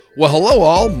Well, hello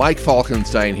all. Mike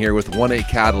Falkenstein here with 1-8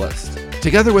 Catalyst.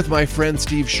 Together with my friend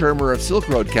Steve Shermer of Silk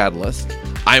Road Catalyst,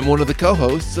 I'm one of the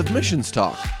co-hosts of Missions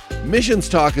Talk. Missions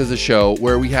Talk is a show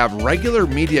where we have regular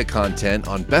media content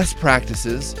on best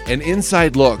practices and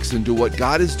inside looks into what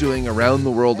God is doing around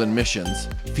the world in missions,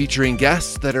 featuring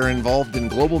guests that are involved in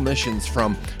global missions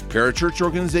from parachurch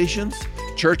organizations,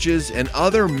 churches, and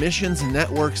other missions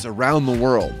networks around the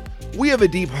world. We have a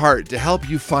deep heart to help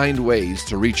you find ways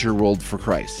to reach your world for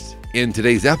Christ. In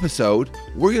today's episode,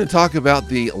 we're going to talk about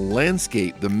the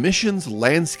landscape, the missions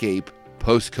landscape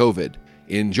post-COVID.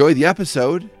 Enjoy the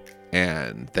episode,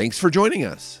 and thanks for joining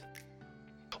us.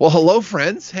 Well, hello,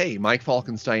 friends. Hey, Mike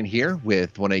Falkenstein here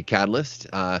with 1-8 Catalyst.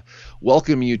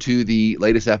 Welcome you to the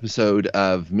latest episode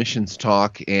of Missions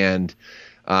Talk, and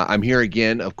I'm here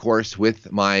again, of course,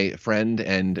 with my friend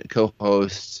and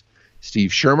co-host, Steve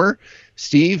Shermer.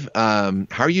 Steve, how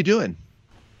are you doing?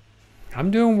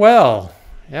 I'm doing well.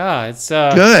 Yeah, it's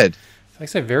good.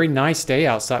 It's a very nice day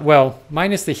outside. Well,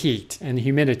 minus the heat and the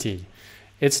humidity.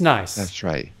 It's nice. That's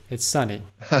right. It's sunny.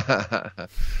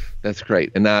 That's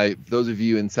great. And now, those of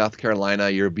you in South Carolina,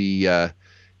 you're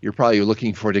probably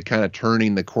looking forward to kind of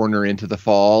turning the corner into the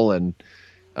fall, and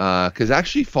because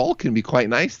actually fall can be quite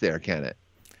nice there, can it?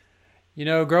 You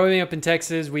know, growing up in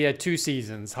Texas, we had two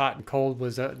seasons. Hot and cold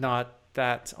was not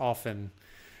that often,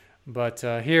 but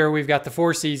here we've got the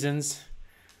four seasons.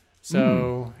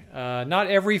 So not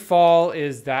every fall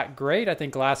is that great. I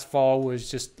think last fall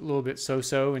was just a little bit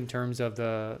so-so in terms of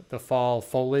the fall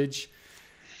foliage.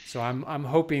 So I'm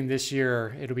hoping this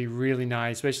year it'll be really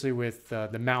nice, especially with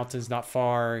the mountains not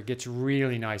far. It gets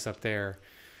really nice up there.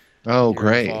 Oh,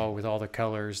 great! Fall with all the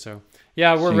colors. So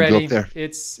yeah, we're ready.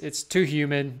 It's too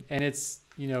humid, and it's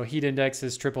heat index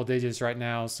is triple digits right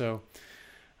now. So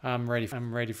I'm ready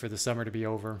for the summer to be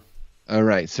over. All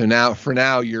right. So for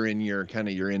now, you're in your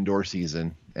indoor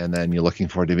season, and then you're looking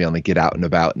forward to being able to get out and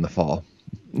about in the fall.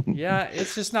 Yeah,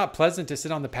 it's just not pleasant to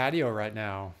sit on the patio right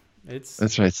now. That's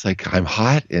right. It's like I'm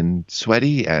hot and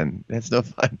sweaty, and that's no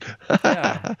fun.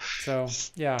 Yeah. So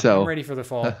I'm ready for the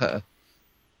fall.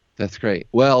 That's great.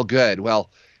 Well, good. Well,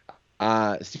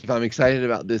 Steve, I'm excited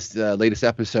about this latest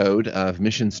episode of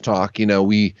Missions Talk.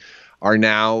 We are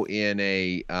now in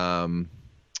a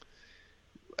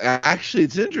actually,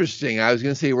 it's interesting. I was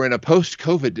going to say we're in a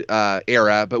post-COVID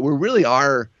era, but we really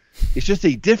are. It's just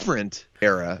a different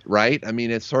era, right? I mean,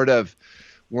 it's sort of,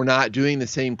 we're not doing the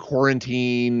same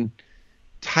quarantine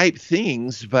type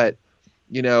things, but,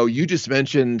 you just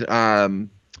mentioned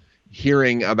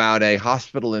hearing about a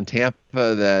hospital in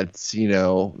Tampa that's,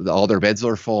 all their beds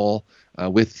are full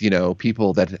with,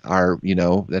 people that are,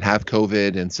 that have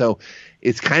COVID. And so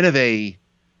it's kind of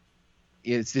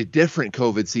it's a different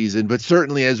COVID season, but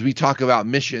certainly as we talk about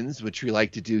missions, which we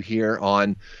like to do here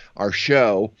on our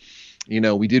show,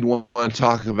 we did want to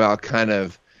talk about kind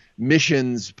of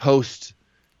missions post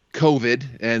COVID,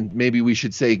 and maybe we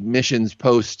should say missions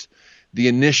post the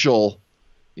initial,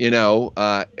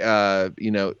 era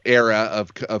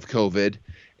of COVID.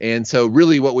 And so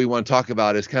really what we want to talk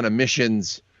about is kind of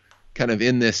missions kind of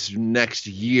in this next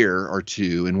year or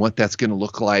two and what that's going to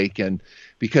look like. And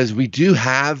because we do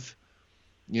have,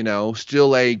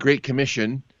 still a great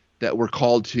commission that we're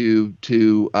called to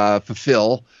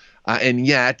fulfill. And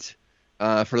yet,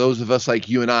 for those of us like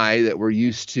you and I that were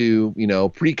used to,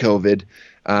 pre-COVID,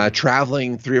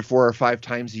 traveling 3 or 4 or 5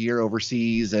 times a year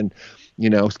overseas and,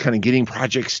 kind of getting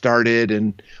projects started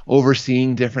and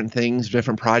overseeing different things,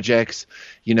 different projects,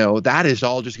 that is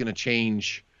all just going to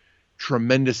change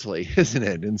tremendously, isn't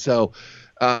it? And so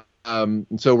we're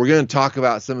going to talk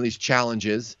about some of these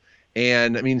challenges.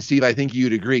 And I mean, Steve, I think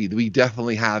you'd agree that we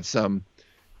definitely have some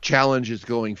challenges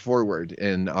going forward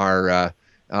in our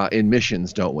in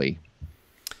missions, don't we?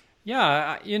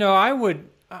 Yeah, I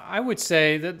would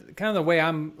say that kind of the way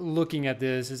I'm looking at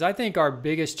this is I think our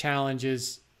biggest challenge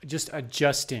is just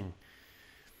adjusting.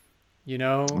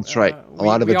 That's right. A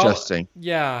lot of adjusting.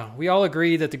 We all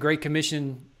agree that the Great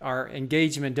Commission, our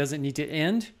engagement doesn't need to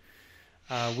end.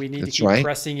 We need to keep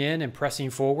pressing in and pressing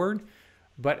forward.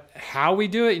 But how we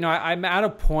do it, I'm at a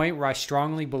point where I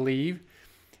strongly believe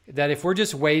that if we're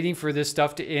just waiting for this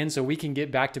stuff to end so we can get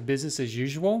back to business as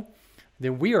usual,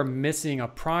 then we are missing a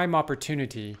prime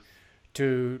opportunity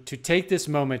to take this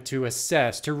moment to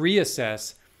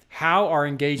reassess how our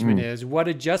engagement is, what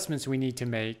adjustments we need to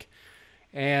make,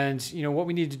 and what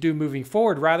we need to do moving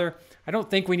forward. Rather, I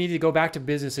don't think we need to go back to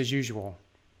business as usual.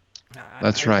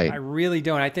 That's right. I really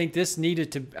don't. I think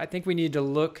we need to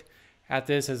look at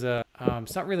this as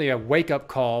it's not really a wake-up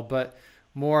call, but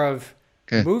more of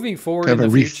moving forward in the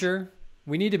future.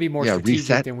 We need to be more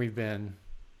strategic than we've been.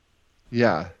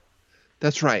 Yeah,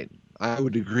 that's right. I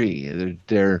would agree.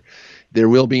 There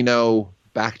will be no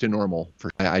back to normal.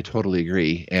 I totally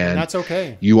agree, and that's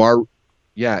okay. You are,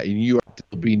 yeah,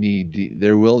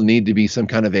 there will need to be some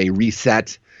kind of a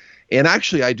reset. And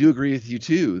actually, I do agree with you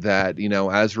too that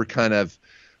as we're kind of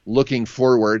looking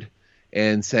forward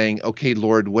and saying, okay,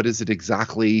 Lord, what is it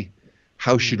exactly?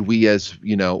 How should we as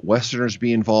Westerners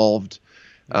be involved?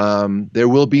 There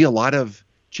will be a lot of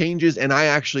changes, and I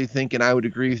actually think, and I would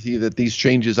agree with you, that these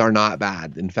changes are not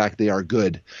bad. In fact, they are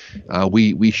good.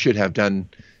 We should have done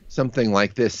something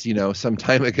like this, some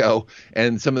time ago,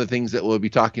 and some of the things that we'll be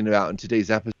talking about in today's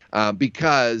episode,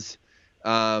 because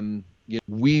the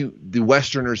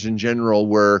Westerners in general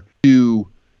were too,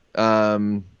 I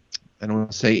don't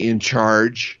want to say in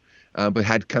charge, but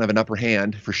had kind of an upper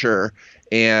hand for sure.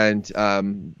 And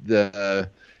the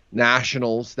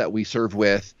nationals that we serve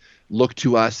with look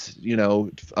to us,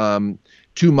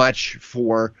 too much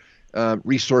for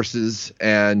resources,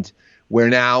 and where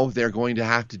now they're going to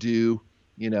have to do,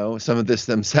 some of this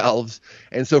themselves.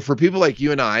 And so for people like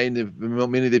you and I, and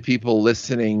many of the people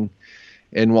listening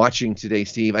and watching today,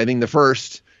 Steve, I think the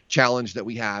first challenge that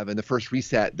we have and the first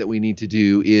reset that we need to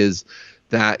do is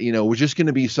that, we're just going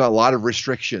to be a lot of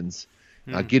restrictions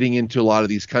getting into a lot of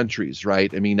these countries,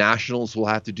 right? I mean, nationals will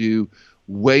have to do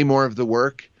way more of the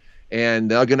work, and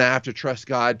they're going to have to trust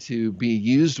God to be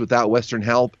used without Western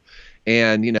help.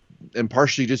 And, and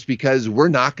partially just because we're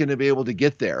not going to be able to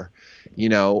get there.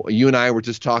 You and I were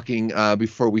just talking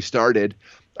before we started.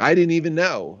 I didn't even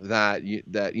know that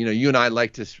you and I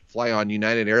like to fly on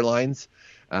United Airlines,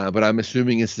 but I'm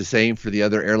assuming it's the same for the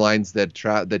other airlines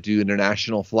that do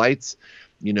international flights.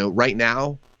 Right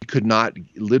now, we could not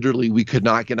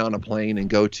get on a plane and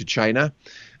go to China,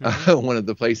 one of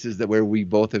the places where we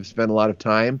both have spent a lot of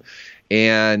time.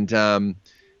 And,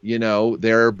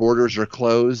 their borders are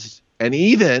closed. And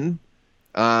even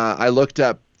I looked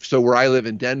up, so where I live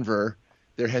in Denver,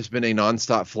 there has been a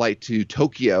nonstop flight to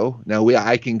Tokyo. Now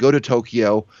I can go to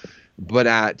Tokyo, but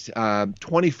at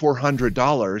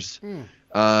 $2,400,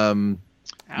 I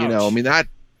mean, that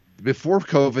before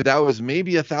COVID, that was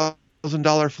maybe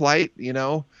 $1,000 flight,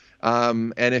 and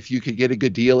if you could get a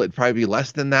good deal, it'd probably be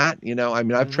less than that. I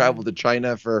mean, I've traveled to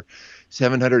China for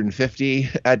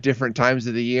 $750 at different times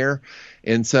of the year.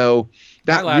 And so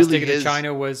that my last really ticket to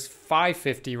China was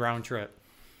 $550 round trip.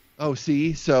 Oh,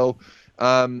 see, so,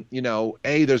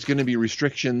 there's going to be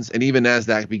restrictions, and even as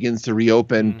that begins to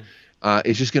reopen,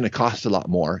 it's just going to cost a lot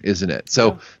more, isn't it?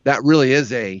 So that really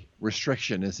is a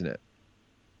restriction, isn't it?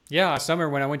 Yeah. Summer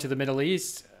when I went to the Middle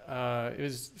East, it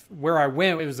was where I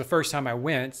went. It was the first time I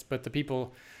went, but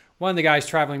one of the guys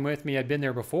traveling with me had been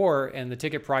there before, and the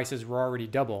ticket prices were already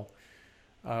double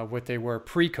what they were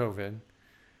pre-COVID.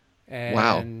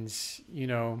 And,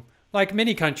 like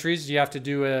many countries, you have to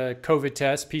do a COVID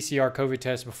test, PCR COVID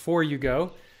test before you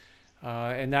go.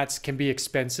 And that can be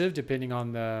expensive depending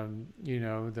on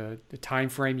the time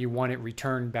frame you want it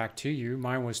returned back to you.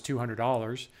 Mine was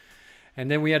 $200. And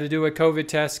then we had to do a COVID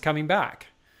test coming back.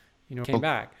 Came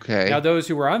back. Okay. Now, those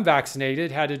who were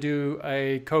unvaccinated had to do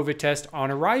a COVID test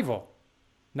on arrival,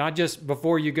 not just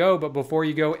before you go, but before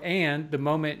you go and the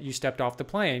moment you stepped off the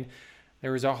plane.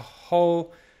 There was a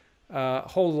whole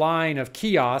line of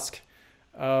kiosks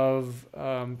of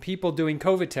people doing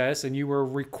COVID tests, and you were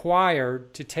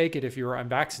required to take it if you were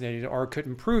unvaccinated or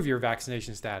couldn't prove your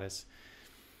vaccination status.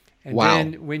 And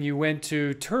then when you went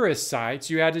to tourist sites,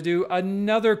 you had to do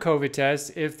another COVID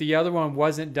test if the other one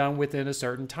wasn't done within a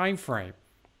certain time frame.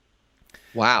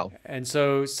 Wow. And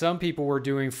so some people were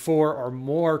doing 4 or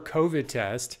more COVID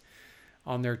tests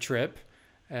on their trip.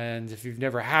 And if you've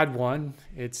never had one,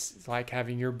 it's like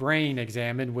having your brain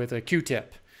examined with a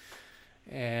Q-tip.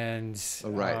 And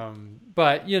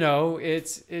but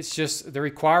it's just the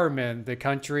requirement. The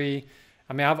country,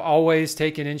 I mean, I've always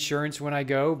taken insurance when I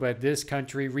go, but this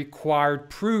country required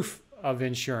proof of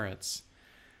insurance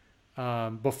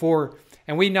before.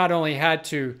 And we not only had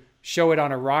to show it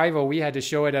on arrival, we had to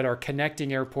show it at our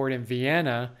connecting airport in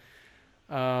Vienna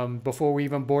before we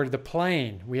even boarded the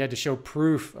plane. We had to show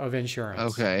proof of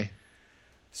insurance. Okay.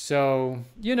 So,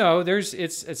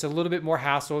 it's a little bit more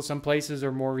hassle. Some places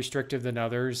are more restrictive than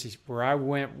others. Where I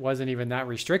went wasn't even that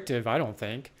restrictive, I don't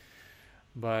think.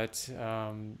 But,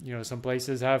 some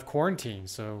places have quarantine.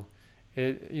 So,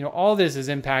 all this is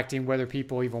impacting whether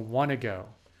people even want to go.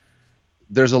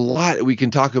 There's a lot we can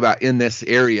talk about in this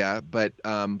area, but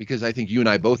because I think you and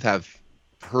I both have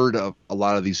heard of a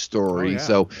lot of these stories.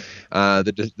 Oh, So yeah.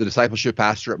 the discipleship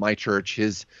pastor at my church,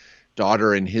 his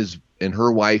daughter and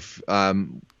her wife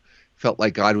felt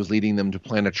like God was leading them to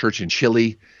plant a church in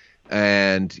Chile.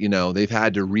 And, they've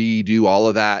had to redo all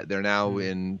of that. They're now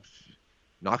in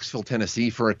Knoxville, Tennessee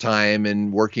for a time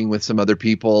and working with some other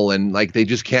people, and like they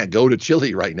just can't go to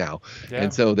Chile right now. Yeah.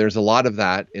 And so there's a lot of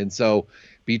that. And so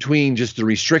between just the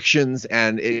restrictions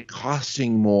and it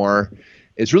costing more,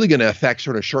 it's really going to affect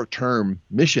sort of short-term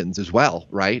missions as well,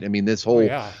 right? I mean, this whole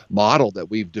model that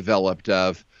we've developed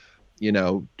of,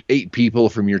 8 people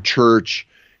from your church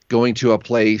going to a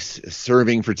place,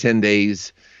 serving for 10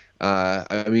 days.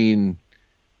 I mean,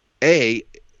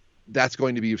 that's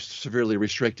going to be severely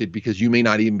restricted because you may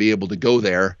not even be able to go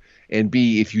there. And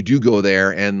B, if you do go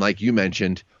there, and like you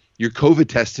mentioned, you're COVID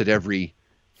tested every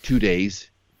 2 days,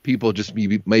 people just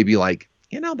may be like,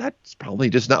 that's probably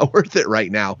just not worth it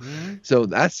right now. Mm-hmm. So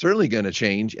that's certainly going to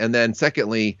change. And then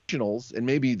secondly, and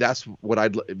maybe that's what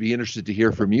I'd be interested to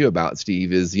hear from you about,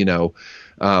 Steve, is,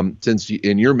 since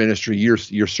in your ministry,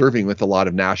 you're serving with a lot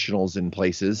of nationals in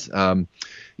places, they're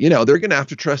going to have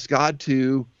to trust God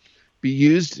to be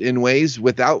used in ways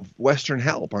without Western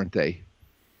help, aren't they?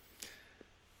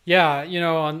 Yeah.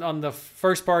 On the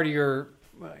first part of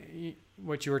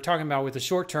what you were talking about with the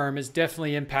short term is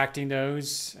definitely impacting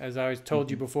those. As I told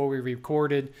you before we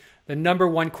recorded, the number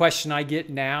one question I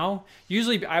get now,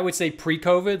 usually I would say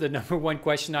pre-COVID, the number one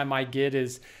question I might get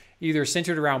is either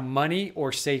centered around money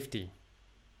or safety.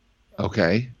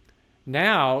 Okay.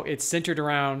 Now it's centered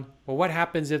around, well, what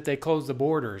happens if they close the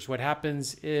borders? What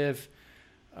happens if,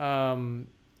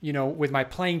 with my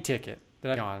plane ticket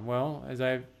that I'm on? Well,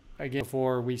 again,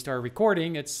 before we start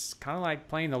recording, it's kind of like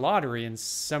playing the lottery in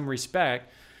some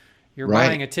respect. You're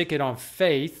buying a ticket on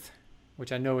faith,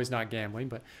 which I know is not gambling,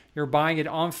 but you're buying it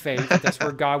on faith. That's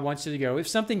where God wants you to go. If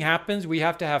something happens, we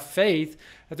have to have faith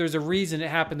that there's a reason it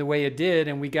happened the way it did,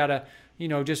 and we got to,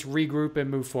 just regroup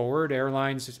and move forward.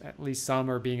 Airlines, at least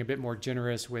some, are being a bit more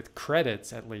generous with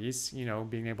credits, at least,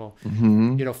 being able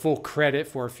to get a full credit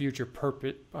for a future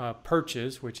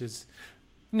purchase, which is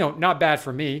not bad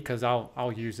for me because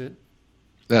I'll use it.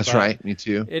 That's right. Me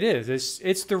too. It is.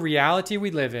 It's the reality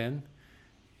we live in,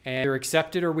 and either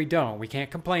accept it or we don't. We can't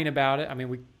complain about it. I mean,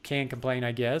 we can complain,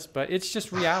 I guess, but it's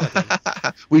just reality.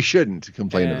 We shouldn't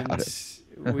complain about it.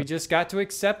 We just got to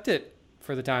accept it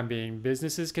for the time being.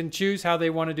 Businesses can choose how they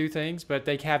want to do things, but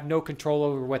they have no control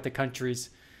over what the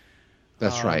countries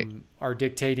are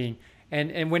dictating.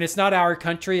 And when it's not our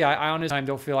country, I honestly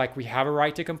don't feel like we have a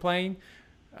right to complain.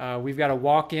 We've got to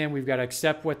walk in. We've got to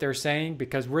accept what they're saying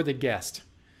because we're the guest.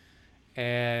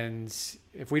 And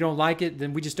if we don't like it,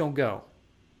 then we just don't go.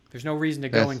 There's no reason to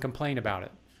go and complain about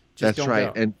it. Just that's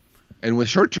right. Go. And with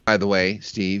short term, by the way,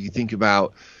 Steve, you think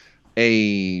about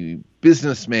a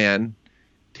businessman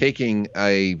taking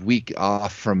a week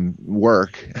off from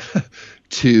work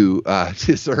to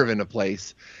serve in a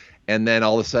place, and then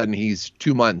all of a sudden he's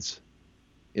 2 months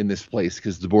in this place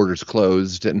because the border's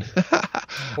closed, and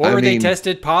they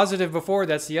tested positive before.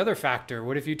 That's the other factor.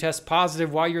 What if you test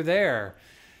positive while you're there?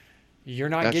 You're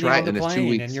not getting on the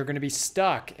plane, and you're going to be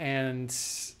stuck, and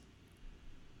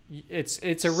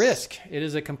it's a risk. It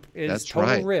is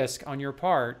total risk on your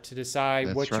part to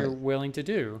decide what you're willing to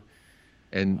do.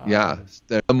 And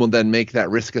someone will then make that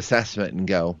risk assessment and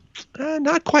go,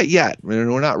 not quite yet. We're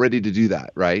not ready to do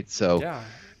that, right? So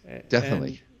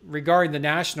definitely. And regarding the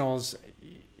nationals,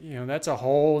 that's a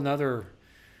whole nother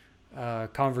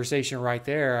conversation right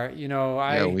there.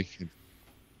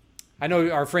 I know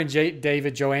our friend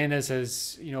David Joannis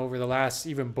has, over the last,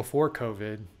 even before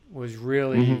COVID, was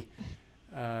really,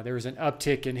 there was an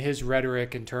uptick in his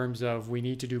rhetoric in terms of we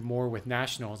need to do more with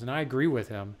nationals. And I agree with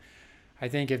him. I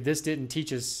think if this didn't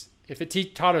teach us, if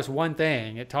it taught us one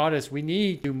thing, it taught us we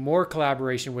need to do more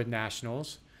collaboration with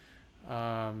nationals.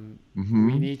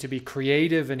 We need to be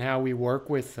creative in how we work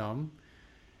with them.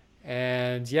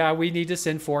 And we need to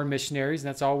send foreign missionaries. And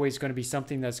that's always going to be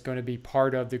something that's going to be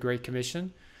part of the Great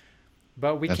Commission.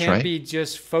 But we can't be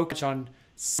just focused on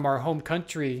our home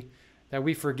country that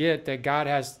we forget that God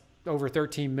has over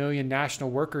 13 million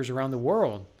national workers around the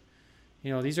world.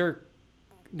 These are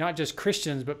not just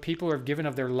Christians, but people who have given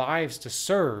of their lives to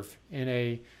serve in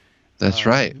a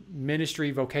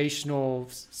ministry vocational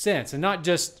sense, and not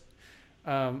just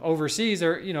overseas.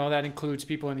 Or that includes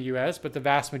people in the U.S., but the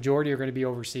vast majority are going to be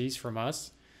overseas from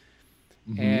us.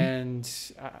 And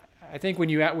I think when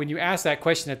you ask that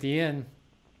question at the end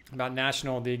about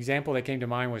national, the example that came to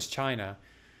mind was China.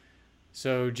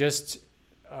 So just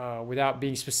without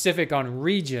being specific on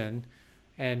region.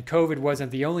 And COVID wasn't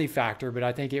the only factor, but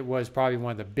I think it was probably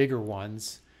one of the bigger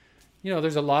ones.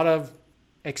 There's a lot of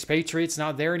expatriates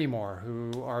not there anymore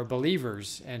who are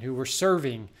believers and who were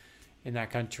serving in that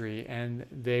country. And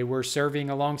they were serving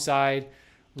alongside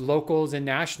locals and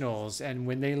nationals. And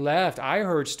when they left, I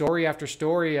heard story after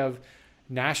story of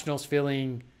nationals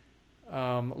feeling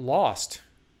lost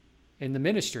in the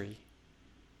ministry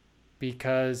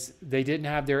because they didn't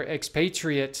have their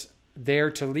expatriates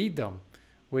there to lead them,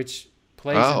 which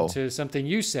plays into something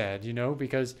you said,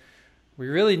 because we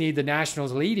really need the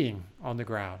nationals leading on the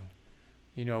ground,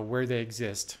 where they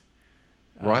exist.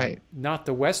 Right. Not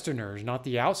the Westerners, not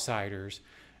the outsiders,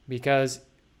 because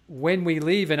when we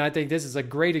leave, and I think this is a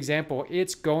great example,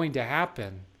 it's going to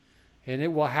happen. And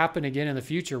it will happen again in the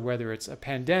future, whether it's a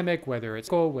pandemic, whether it's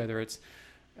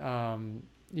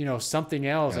something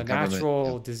else, a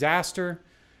natural disaster.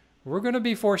 We're going to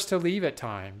be forced to leave at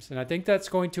times. And I think that's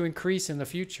going to increase in the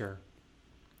future.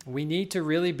 We need to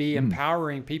really be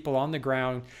empowering people on the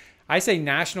ground. I say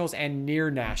nationals and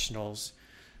near nationals.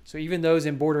 So even those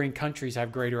in bordering countries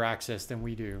have greater access than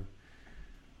we do.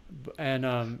 And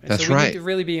that's so we right. need to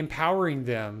really be empowering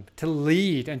them to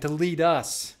lead and to lead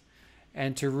us.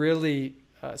 And to really,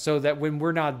 so that when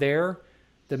we're not there,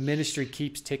 the ministry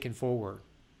keeps ticking forward.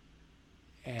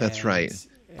 And, that's right.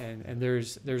 And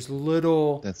there's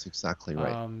little. That's exactly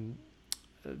right.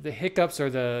 The hiccups are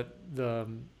the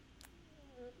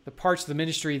parts of the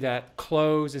ministry that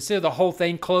close. Instead of the whole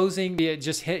thing closing, it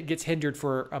just gets hindered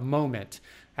for a moment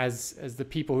as the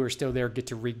people who are still there get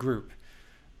to regroup.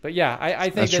 But yeah, I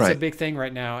think that's right. A big thing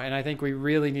right now, and I think we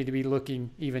really need to be looking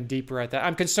even deeper at that.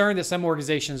 I'm concerned that some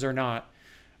organizations are not.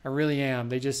 I really am.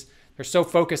 They're so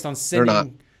focused on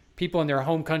sending people in their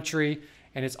home country,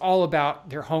 and it's all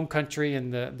about their home country,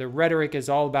 and the rhetoric is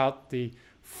all about the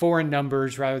foreign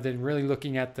numbers rather than really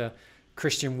looking at the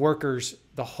Christian workers,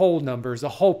 the whole numbers, the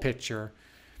whole picture.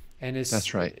 And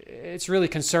that's right. It's really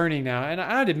concerning now, and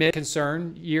I'd admit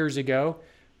concern years ago.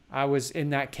 I was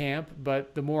in that camp,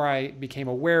 but the more I became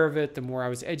aware of it, the more I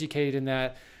was educated in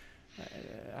that,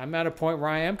 I'm at a point where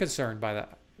I am concerned by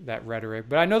that rhetoric.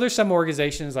 But I know there's some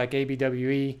organizations like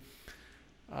ABWE,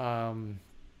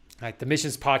 like the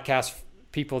Missions Podcast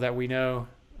people that we know.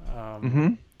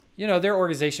 Their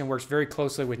organization works very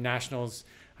closely with nationals.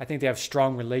 I think they have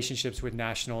strong relationships with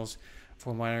nationals,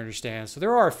 from what I understand. So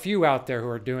there are a few out there who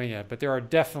are doing it, but there are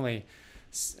definitely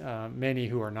many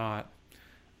who are not.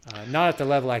 Not at the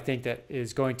level I think that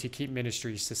is going to keep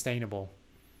ministry sustainable.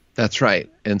 That's right.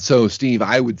 And so, Steve,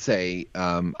 I would say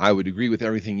I would agree with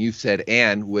everything you said,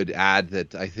 and would add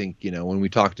that I think, when we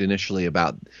talked initially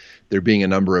about there being a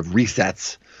number of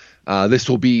resets, this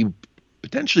will be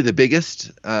potentially the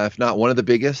biggest, if not one of the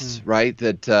biggest, right?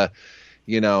 That, I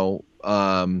mean,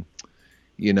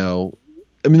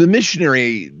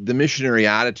 the missionary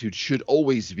attitude should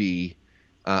always be,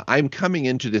 I'm coming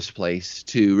into this place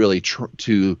to really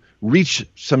to reach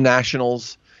some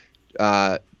nationals,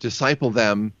 disciple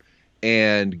them,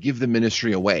 and give the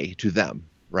ministry away to them,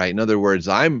 right? In other words,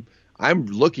 I'm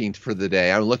looking forward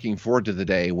to the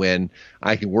day when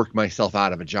I can work myself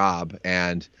out of a job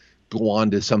and go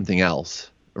on to something else,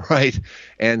 right?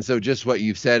 And so just what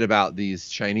you've said about these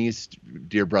Chinese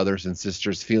dear brothers and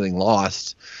sisters feeling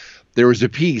lost, there was a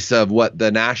piece of what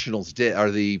the nationals did,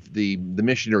 or the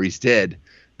missionaries did,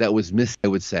 that was missed, I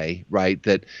would say, right?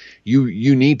 That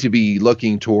you need to be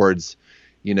looking towards,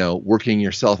 working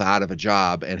yourself out of a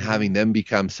job and having them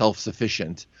become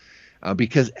self-sufficient,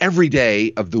 because every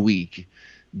day of the week,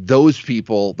 those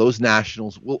people, those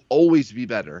nationals, will always be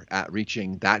better at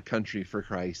reaching that country for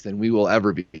Christ than we will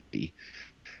ever be.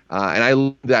 And I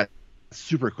learned that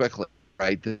super quickly,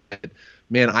 right? That,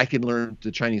 man, I can learn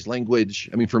the Chinese language.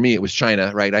 I mean, for me, it was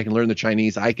China, right? I can learn the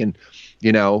Chinese. I can,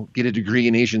 get a degree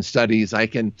in Asian studies. I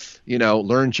can,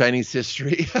 learn Chinese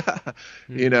history,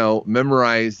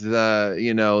 memorize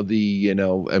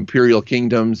the imperial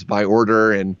kingdoms by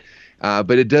order. And,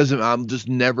 but it doesn't, I'll just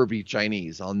never be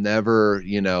Chinese. I'll never,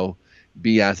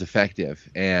 be as effective.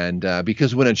 And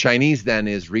because when a Chinese then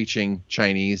is reaching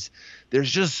Chinese, there's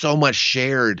just so much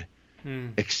shared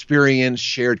experience,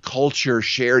 shared culture,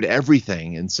 shared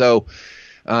everything. And so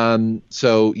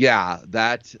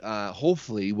that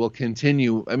hopefully will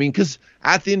continue. I mean, because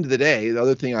at the end of the day, the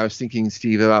other thing I was thinking,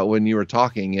 Steve, about when you were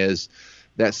talking is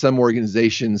that some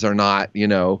organizations are not,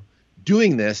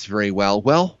 doing this very well.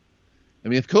 Well, I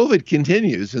mean, if COVID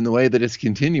continues in the way that it's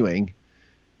continuing,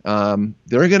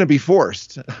 they're going to be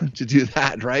forced to do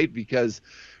that, right? Because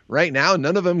right now,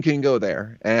 none of them can go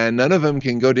there, and none of them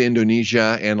can go to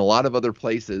Indonesia and a lot of other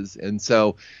places. And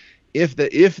so if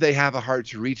they have a heart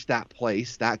to reach that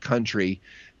place, that country,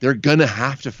 they're going to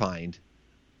have to find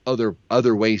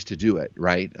other ways to do it,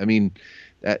 right? I mean,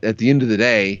 at the end of the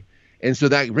day. And so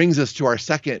that brings us to our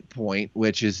second point,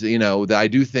 which is, that I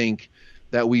do think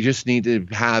that we just need to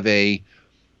have a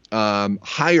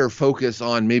higher focus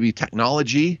on maybe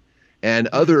technology and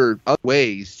other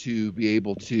ways to be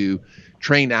able to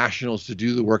train nationals to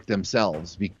do the work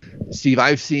themselves. Steve,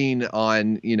 I've seen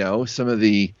on, some of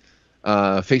the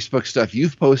Facebook stuff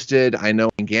you've posted. I know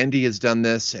Gandhi has done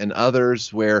this, and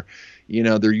others where,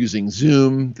 they're using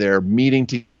Zoom, they're meeting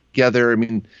together. I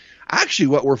mean, actually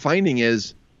what we're finding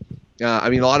is, a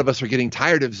lot of us are getting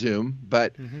tired of Zoom,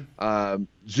 but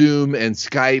Zoom and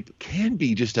Skype can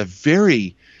be just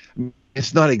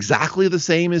it's not exactly the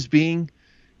same as being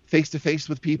face to face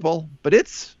with people, but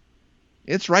it's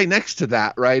right next to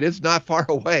that, right? It's not far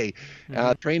away.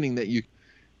 Training that you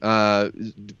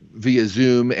via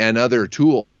Zoom and other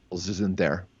tools isn't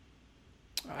there.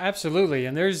 Absolutely,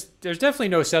 and there's definitely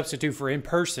no substitute for in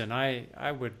person.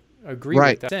 I would agree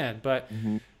with that. But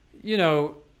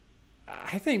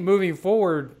I think moving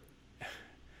forward,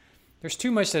 there's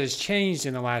too much that has changed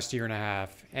in the last year and a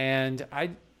half, and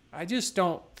I just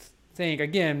don't think,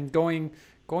 again, going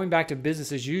back to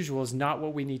business as usual is not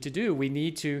what we need to do. We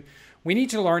need to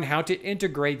learn how to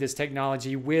integrate this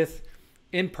technology with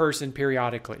in person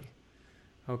periodically.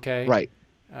 Okay. Right.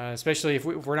 Especially if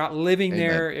we're not living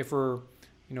there, if we're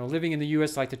living in the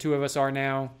U.S. like the two of us are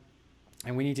now,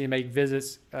 and we need to make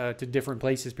visits to different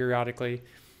places periodically.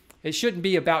 It shouldn't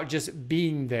be about just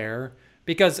being there,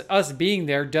 because us being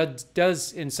there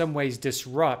does in some ways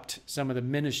disrupt some of the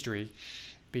ministry,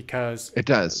 because it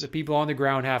does. The people on the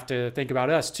ground have to think about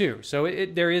us too. So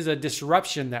there is a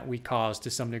disruption that we cause to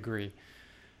some degree.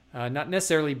 Not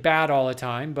necessarily bad all the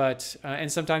time, but and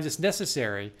sometimes it's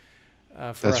necessary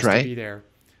for us to be there.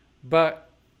 But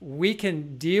we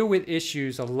can deal with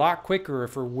issues a lot quicker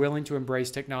if we're willing to embrace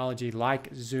technology like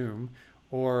Zoom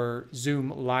or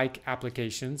Zoom-like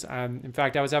applications. In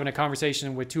fact, I was having a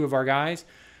conversation with two of our guys.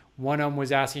 One of them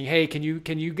was asking, "Hey, can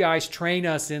you guys train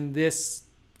us in this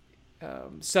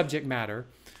subject matter?"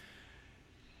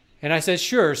 And I said,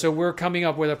 "Sure." So we're coming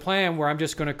up with a plan where I'm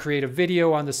just going to create a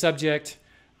video on the subject,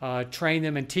 train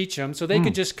them and teach them, so they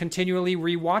could just continually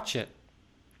rewatch it.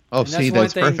 Oh,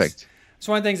 that's perfect. It's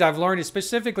one of the things I've learned,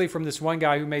 specifically from this one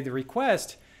guy who made the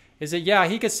request, is that,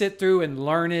 he could sit through and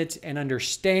learn it and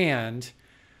understand,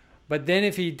 but then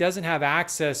if he doesn't have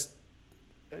access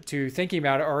to thinking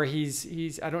about it, or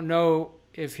he's I don't know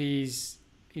if he's,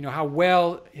 how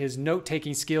well his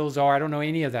note-taking skills are. I don't know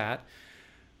any of that.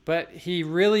 But he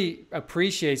really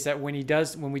appreciates that when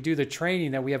we do the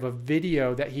training, that we have a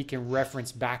video that he can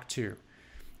reference back to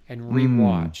and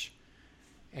rewatch.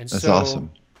 And that's awesome.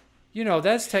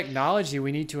 That's technology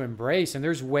we need to embrace, and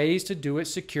there's ways to do it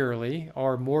securely,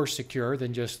 or more secure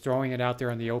than just throwing it out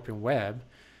there on the open web,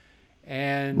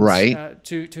 and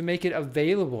to make it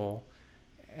available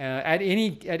at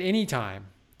any time.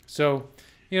 So,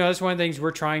 that's one of the things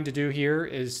we're trying to do here,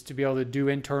 is to be able to do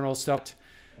internal stuff,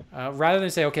 rather than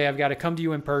say, okay, I've got to come to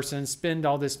you in person, spend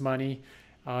all this money,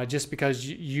 just because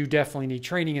you definitely need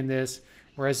training in this.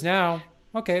 Whereas now,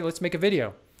 okay, let's make a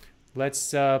video.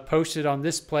 Let's post it on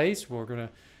this place. We're going to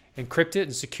encrypt it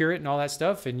and secure it and all that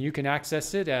stuff. And you can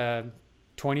access it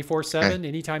 24/7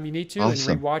 anytime you need to, and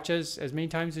rewatch as many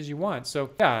times as you want. So,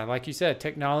 like you said,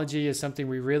 technology is something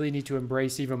we really need to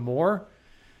embrace even more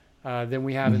than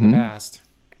we have in the past.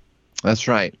 That's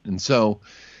right. And so,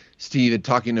 Steve,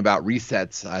 talking about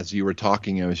resets, as you were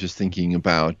talking, I was just thinking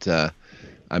about,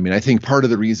 I think part of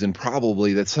the reason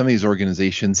probably that some of these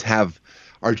organizations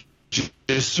are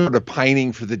just sort of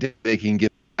pining for the day they can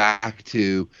get back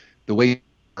to the way they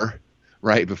were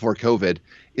right before COVID,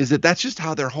 is that's just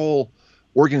how their whole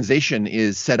organization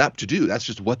is set up to do. That's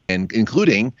just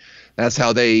including that's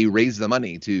how they raise the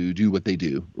money to do what they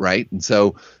do, right? And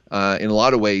so in a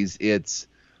lot of ways,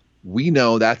 we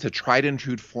know that's a tried and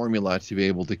true formula to be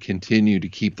able to continue to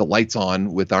keep the lights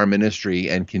on with our ministry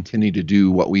and continue to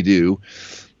do what we do.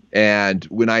 And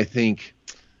when I think,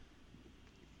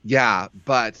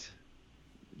 but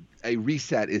a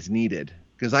reset is needed,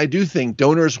 because I do think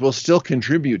donors will still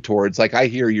contribute towards, like, I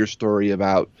hear your story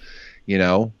about,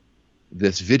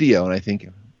 this video, and I think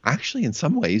actually in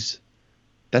some ways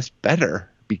that's better,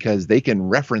 because they can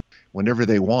reference whenever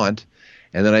they want.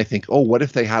 And then I think, what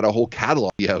if they had a whole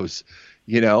catalog of videos,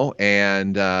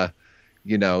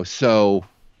 so,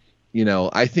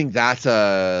 I think that's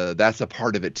a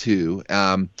part of it too.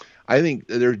 I think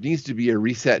there needs to be a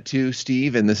reset too,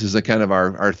 Steve, and this is a kind of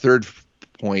our third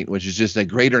point, which is just a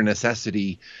greater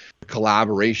necessity for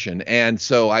collaboration. And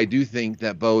so I do think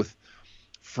that both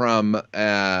from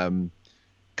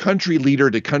country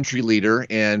leader to country leader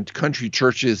and country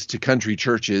churches to country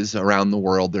churches around the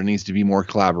world, there needs to be more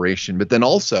collaboration. But then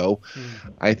also,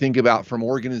 I think about from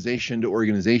organization to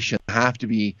organization, have to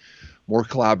be more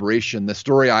collaboration. The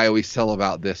story I always tell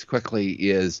about this quickly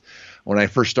is when I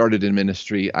first started in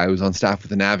ministry, I was on staff with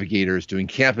the Navigators doing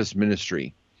campus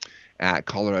ministry at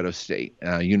Colorado State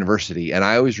University. And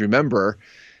I always remember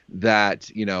that,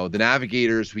 the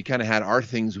Navigators, we kind of had our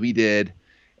things we did.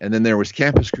 And then there was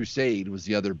Campus Crusade was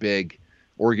the other big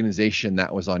organization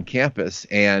that was on campus.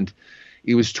 And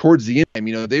it was towards the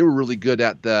end, they were really good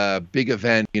at the big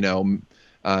event,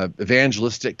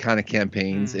 evangelistic kind of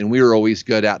campaigns. And we were always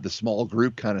good at the small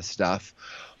group kind of stuff.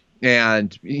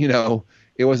 And,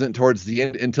 it wasn't towards the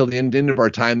end until the end of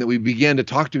our time that we began to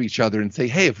talk to each other and say,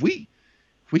 hey, if we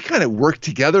kind of work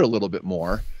together a little bit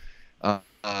more,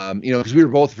 because we were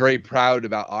both very proud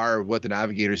about what the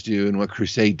Navigators do and what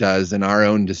Crusade does and our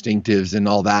own distinctives and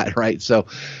all that. Right. So,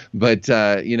 but,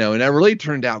 and that really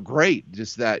turned out great.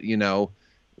 Just that,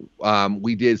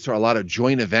 we did sort of a lot of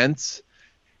joint events,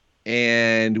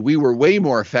 and we were way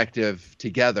more effective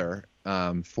together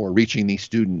for reaching these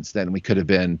students than we could have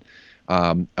been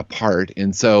apart.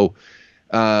 And so,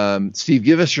 Steve,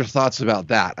 give us your thoughts about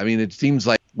that. I mean, it seems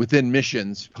like within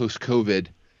missions post-COVID,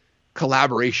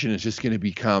 collaboration is just going to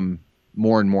become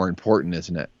more and more important,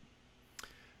 isn't it?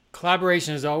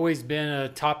 Collaboration has always been a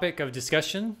topic of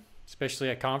discussion, especially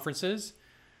at conferences.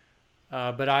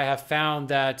 But I have found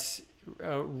that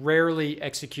rarely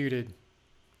executed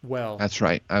well. That's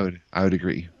right. I would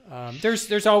agree.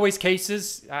 There's always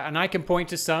cases, and I can point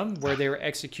to some where they were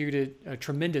executed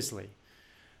tremendously.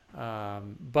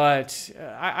 But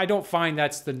I don't find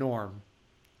that's the norm.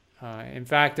 In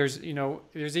fact, there's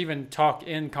even talk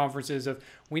in conferences of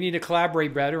we need to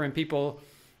collaborate better, and people,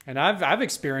 and I've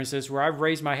experienced this where I've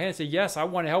raised my hand and said, yes, I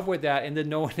want to help with that, and then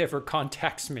no one ever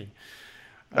contacts me.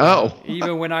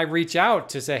 Even when I reach out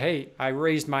to say, hey, I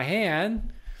raised my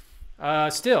hand,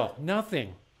 still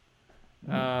nothing.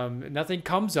 Nothing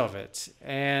comes of it.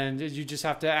 And you just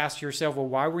have to ask yourself, well,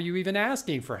 why were you even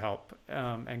asking for help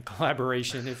and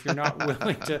collaboration if you're not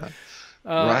willing to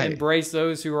embrace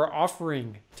those who are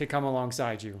offering to come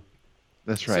alongside you?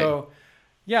 That's right. So,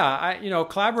 yeah,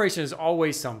 collaboration is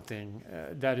always something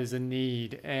that is a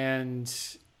need. And,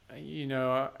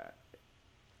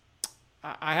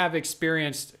 I have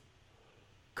experienced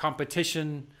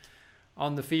competition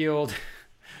on the field,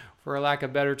 for a lack of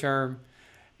a better term,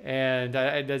 and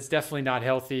that's definitely not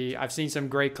healthy. I've seen some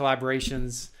great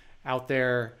collaborations out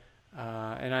there,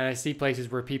 and I see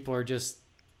places where people are just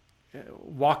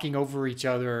walking over each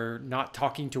other, not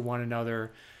talking to one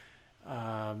another,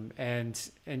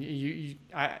 and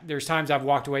there's times I've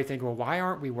walked away thinking, well, why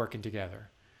aren't we working together?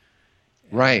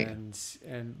 Right.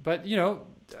 But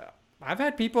I've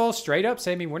had people straight up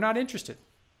say to me, we're not interested.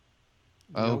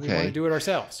 We want to do it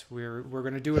ourselves. We're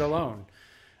going to do it alone.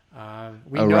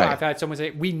 I've had someone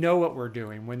say, we know what we're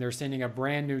doing when they're sending a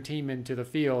brand new team into the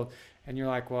field. And you're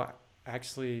like, well,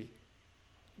 actually,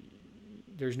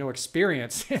 there's no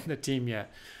experience in the team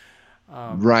yet.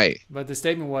 Right. But the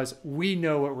statement was, we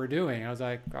know what we're doing. I was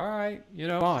like, all right,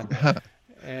 on.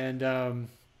 And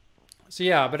so,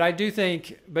 yeah, but I do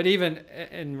think, but even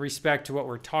in respect to what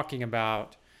we're talking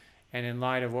about, and in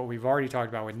light of what we've already talked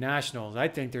about with nationals, I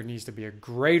think there needs to be a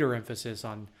greater emphasis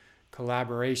on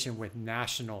collaboration with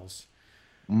nationals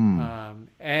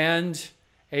and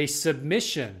a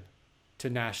submission to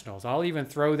nationals. I'll even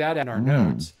throw that in our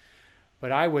notes,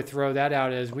 but I would throw that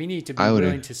out as we need to be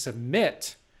willing to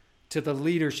submit to the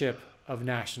leadership of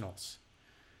nationals.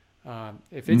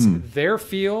 If it's their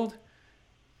field,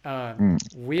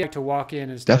 we have to walk in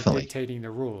and start dictating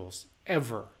the rules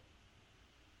ever.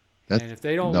 And if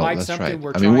they don't like something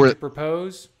we're trying to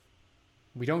propose,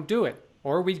 we don't do it.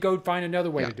 Or we go find another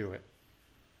way to do it.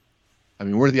 I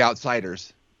mean, we're the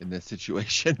outsiders in this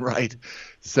situation, right?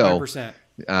 So 100%.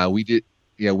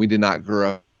 We did not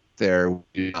grow up there. We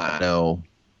did not know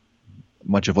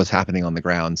much of what's happening on the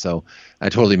ground. So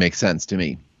that totally makes sense to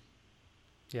me.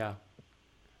 Yeah.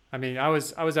 I mean, I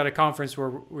was at a conference where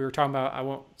we were talking about, I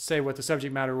won't say what the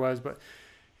subject matter was, but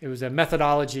it was a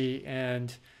methodology,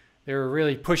 and they were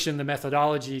really pushing the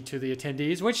methodology to the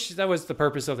attendees, which that was the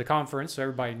purpose of the conference, so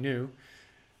everybody knew.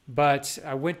 But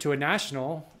I went to a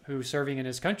national who was serving in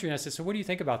his country, and I said, so what do you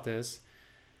think about this?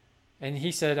 And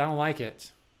he said, I don't like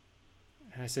it.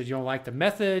 And I said, you don't like the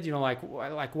method? You don't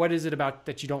like what is it about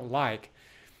that you don't like?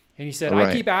 And he said,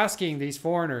 I keep asking these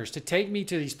foreigners to take me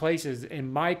to these places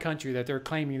in my country that they're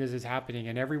claiming this is happening,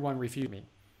 and everyone refused me.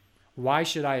 Why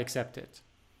should I accept it?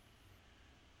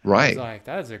 Right. I was like,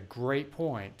 that is a great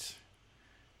point.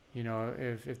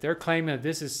 If they're claiming that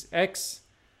this is X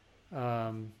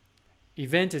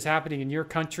event is happening in your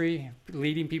country,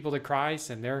 leading people to Christ,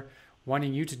 and they're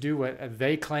wanting you to do what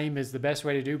they claim is the best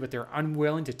way to do, but they're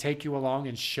unwilling to take you along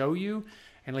and show you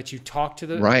and let you talk to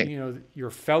the,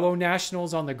 your fellow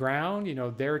nationals on the ground,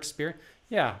 their experience.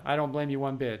 Yeah, I don't blame you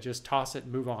one bit. Just toss it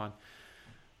and move on.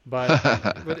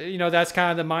 But, but that's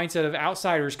kind of the mindset of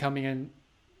outsiders coming in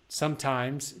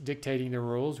sometimes dictating the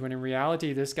rules, when in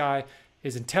reality, this guy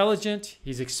is intelligent,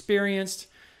 he's experienced.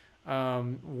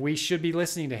 We should be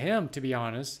listening to him, to be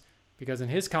honest, because in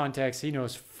his context, he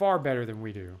knows far better than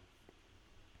we do.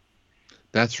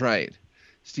 That's right.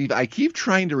 Steve, I keep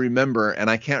trying to remember, and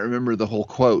I can't remember the whole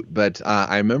quote, but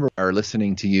I remember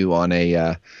listening to you on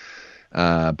a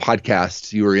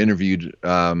podcast. You were interviewed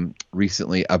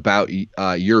recently about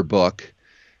your book,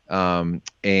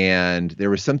 and there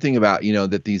was something about,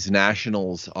 that these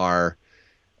nationals are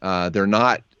they're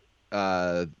not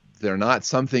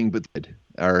something but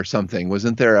or something.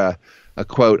 Wasn't there a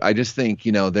quote? I just think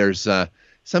there's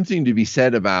something to be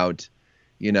said about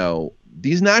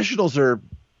these nationals are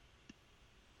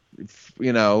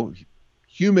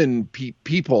human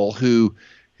people who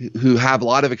have a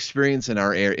lot of experience in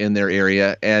their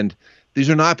area, and these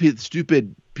are not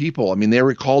stupid people. I mean, they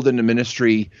were called into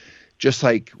ministry just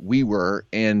like we were,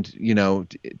 and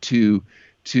to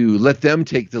let them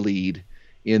take the lead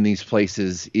in these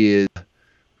places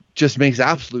just makes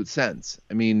absolute sense.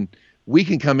 I mean, we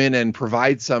can come in and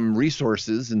provide some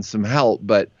resources and some help,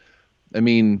 but I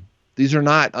mean, these are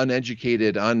not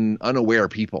uneducated, unaware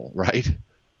people, right?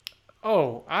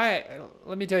 Oh,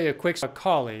 let me tell you a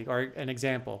colleague or an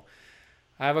example.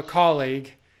 I have a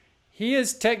colleague. He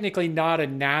is technically not a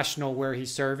national where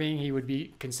he's serving. He would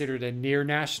be considered a near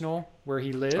national where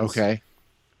he lives. Okay.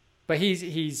 But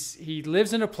he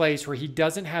lives in a place where he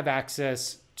doesn't have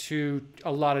access to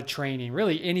a lot of training,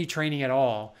 really any training at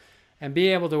all, and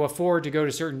being able to afford to go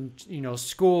to certain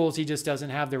schools. He just doesn't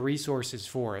have the resources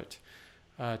for it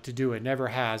to do it. Never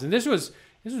has. And this was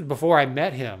before I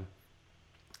met him.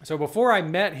 So before I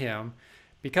met him,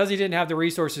 because he didn't have the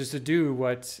resources to do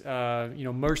what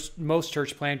most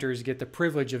church planters get the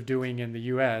privilege of doing in the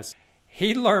U.S.,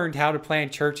 he learned how to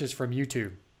plant churches from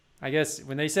YouTube. I guess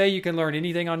when they say you can learn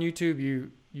anything on YouTube,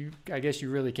 I guess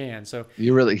you really can. So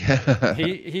you really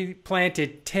he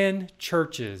planted 10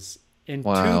 churches in 2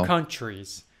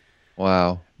 countries.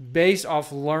 Wow! Based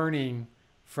off learning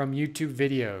from YouTube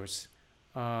videos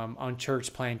on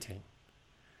church planting.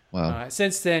 Wow.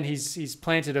 Since then, he's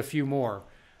planted a few more,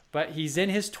 but he's in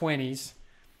his 20s,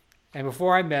 and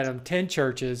before I met him, 10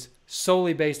 churches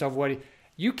solely based off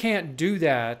you can't do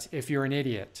that if you're an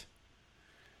idiot.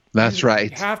 That's right.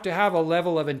 You have to have a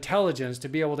level of intelligence to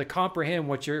be able to comprehend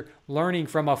what you're learning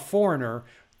from a foreigner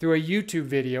through a YouTube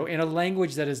video in a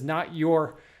language that is not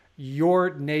your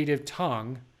native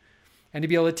tongue, and to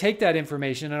be able to take that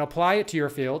information and apply it to your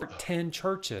field. 10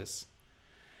 churches.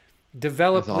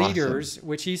 Develop leaders,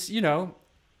 which he's,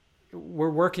 we're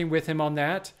working with him on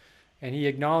that, and he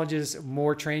acknowledges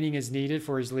more training is needed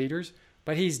for his leaders,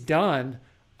 but he's done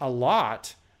a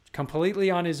lot completely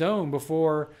on his own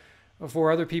before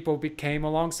other people came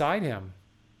alongside him.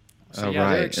 So,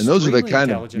 right. And those are the kind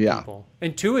of people.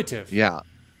 Intuitive. Yeah.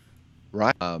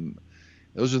 Right.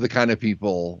 Those are the kind of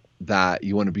people that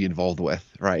you want to be involved with,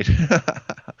 right?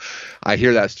 I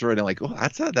hear that story and I'm like, oh,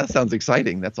 that sounds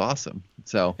exciting. That's awesome.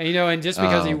 So, and just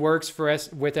because he works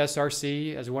with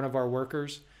SRC as one of our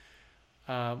workers,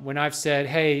 when I've said,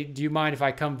 hey, do you mind if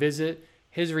I come visit?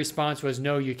 His response was,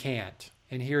 no, you can't.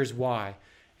 And here's why.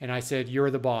 And I said,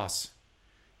 you're the boss.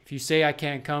 If you say I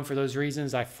can't come for those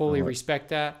reasons, I fully respect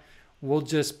that. We'll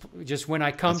just when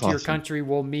I come to your country,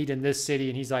 we'll meet in this city.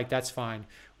 And he's like, that's fine.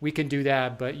 We can do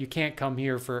that, but you can't come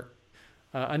here for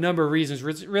a number of reasons.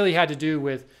 It really had to do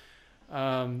with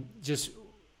just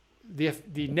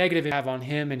the negative impact on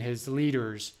him and his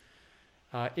leaders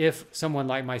if someone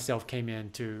like myself came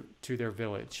in to their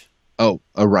village. Oh,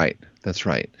 right. That's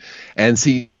right. And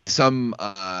see, some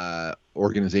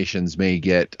organizations may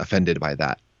get offended by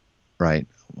that, right?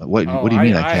 What do you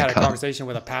mean I can't had a come? Conversation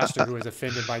with a pastor who was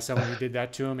offended by someone who did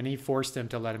that to him, and he forced them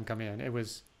to let him come in. It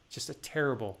was just a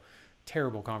terrible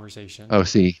conversation. Oh,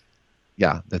 see.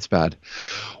 Yeah, that's bad.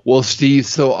 Well, Steve,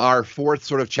 so our fourth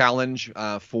sort of challenge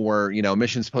for,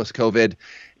 missions post-COVID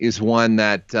is one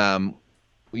that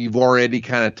we've already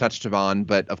kind of touched upon.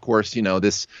 But of course,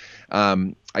 this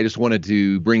I just wanted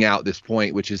to bring out this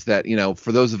point, which is that,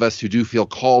 for those of us who do feel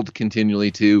called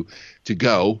continually to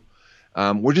go,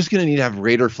 we're just going to need to have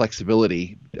greater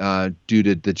flexibility due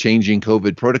to the changing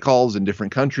COVID protocols in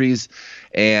different countries.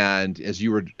 And as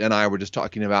you and I were just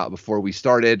talking about before we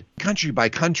started, country by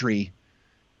country,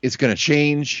 it's going to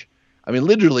change. I mean,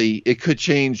 literally, it could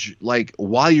change like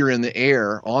while you're in the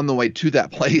air on the way to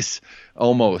that place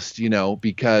almost,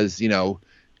 because,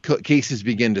 cases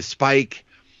begin to spike.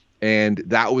 And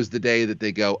that was the day that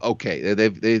they go, okay,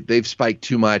 they've spiked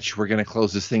too much. We're going to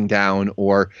close this thing down,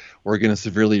 or we're going to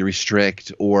severely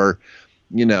restrict, or,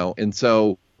 and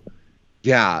so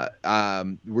yeah,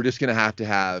 we're just going to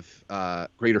have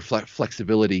greater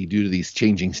flexibility due to these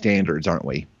changing standards, aren't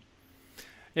we?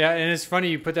 Yeah, and it's funny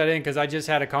you put that in because I just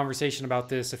had a conversation about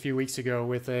this a few weeks ago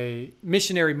with a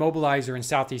missionary mobilizer in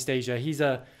Southeast Asia.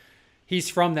 He's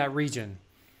from that region,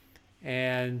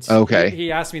 and Okay,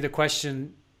 he asked me the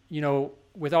question,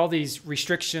 with all these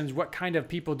restrictions, what kind of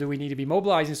people do we need to be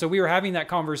mobilizing? So we were having that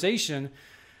conversation,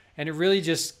 and it really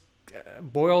just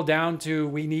boiled down to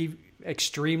we need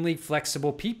extremely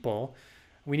flexible people.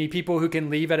 We need people who can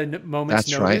leave at a moment's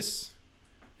that's right. notice,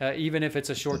 even if it's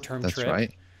a short-term That's trip.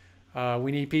 right.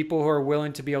 We need people who are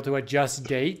willing to be able to adjust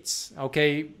dates.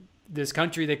 Okay, this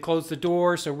country, they closed the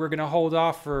door, so we're going to hold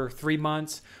off for 3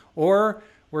 months, or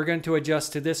we're going to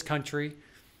adjust to this country.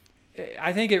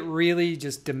 I think it really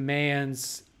just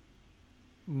demands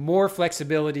more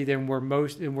flexibility than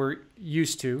we're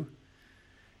used to.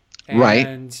 Right.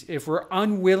 And if we're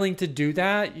unwilling to do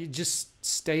that, you just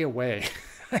stay away.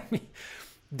 I mean,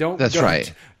 That's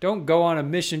right. don't go on a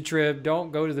mission trip.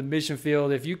 Don't go to the mission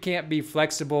field if you can't be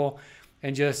flexible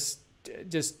and just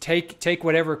take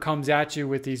whatever comes at you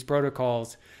with these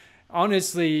protocols.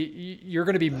 Honestly, you're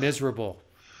going to be miserable.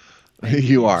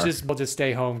 You are. Just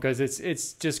stay home because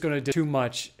it's just going to do too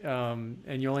much, and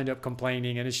you'll end up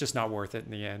complaining, and it's just not worth it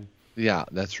in the end. Yeah,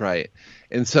 that's right.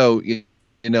 And so,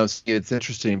 it's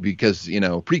interesting because,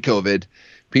 pre-COVID,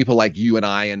 people like you and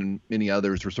I and many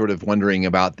others were sort of wondering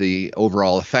about the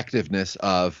overall effectiveness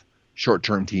of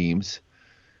short-term teams,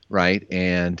 right?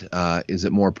 And is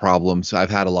it more problems? So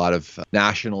I've had a lot of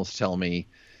nationals tell me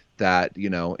that,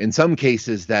 in some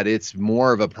cases that it's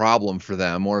more of a problem for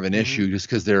them, more of an issue, just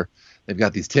because they've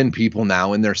got these 10 people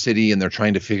now in their city and they're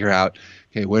trying to figure out,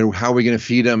 okay, how are we going to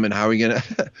feed them and how are we going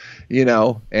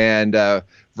to, and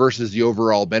versus the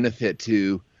overall benefit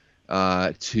to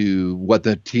what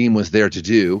the team was there to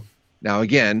do. Now,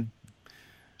 again,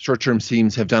 short-term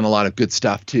teams have done a lot of good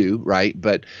stuff too, right?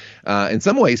 But in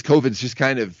some ways, COVID's just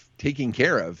kind of taking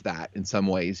care of that in some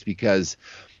ways because,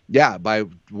 yeah, by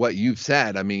what you've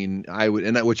said, I mean,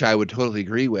 which I would totally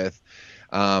agree with.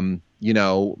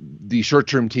 The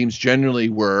short-term teams generally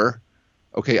were,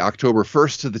 okay, October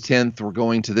 1st to the 10th, we're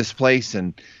going to this place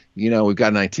and, we've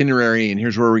got an itinerary and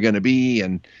here's where we're going to be.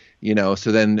 And,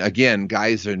 so then again,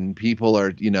 guys and people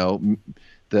are, the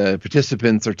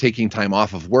participants are taking time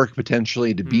off of work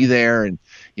potentially to be there. And,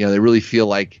 they really feel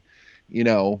like,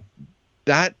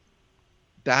 that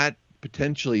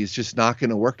potentially is just not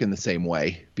going to work in the same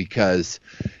way because,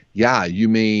 yeah, you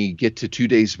may get to 2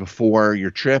 days before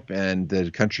your trip and the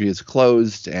country is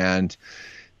closed and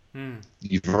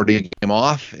you've already came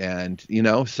off and,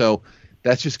 so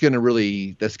that's going to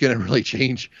really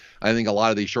change, I think, a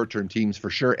lot of these short-term teams for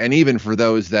sure. And even for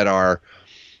those that are,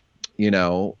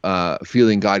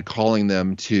 feeling God calling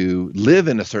them to live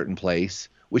in a certain place,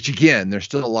 which again, there's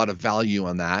still a lot of value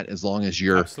on that as long as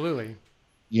you're absolutely,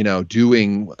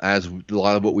 doing as a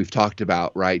lot of what we've talked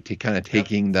about, right? To kind of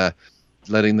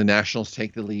letting the nationals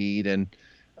take the lead. And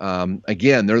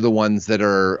again, they're the ones that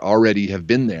already have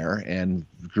been there and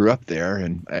grew up there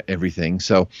and everything.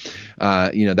 So,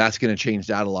 that's going to change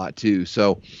that a lot too.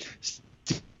 So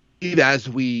Steve, as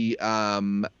we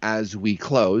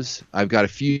close, I've got a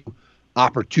few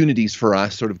opportunities for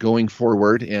us sort of going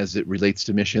forward as it relates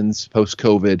to missions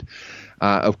post-COVID.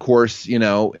 Of course,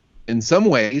 in some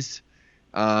ways,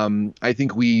 I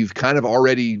think we've kind of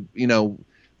already,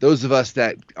 those of us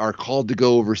that are called to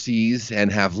go overseas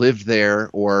and have lived there,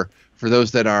 or for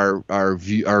those that are our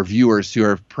viewers who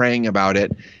are praying about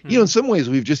it, in some ways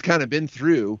we've just kind of been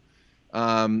through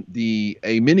a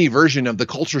mini version of the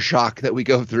culture shock that we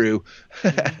go through,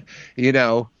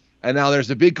 and now there's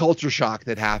a big culture shock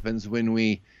that happens when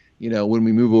we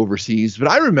move overseas. But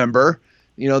I remember,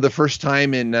 the first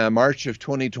time in March of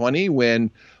 2020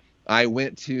 when I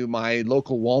went to my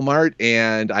local Walmart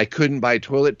and I couldn't buy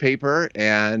toilet paper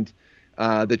and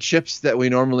the chips that we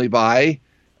normally buy,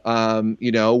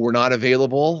 were not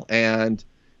available. And,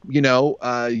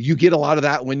 you get a lot of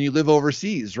that when you live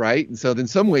overseas, right? And so in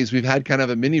some ways we've had kind of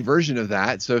a mini version of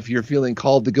that. So if you're feeling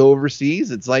called to go overseas,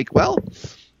 it's like, well,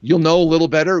 you'll know a little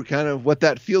better kind of what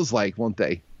that feels like, won't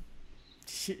they?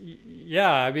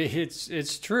 Yeah, I mean,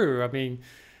 it's true. I mean,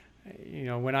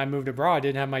 when I moved abroad, I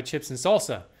didn't have my chips and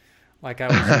salsa like I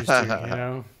was used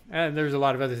to, and there's a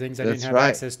lot of other things I didn't have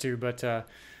access to, but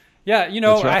yeah,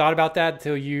 I thought about that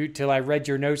till I read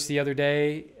your notes the other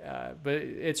day, but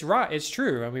it's right. It's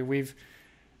true. I mean, we've,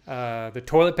 the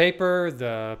toilet paper,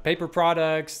 the paper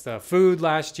products, the food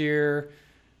last year,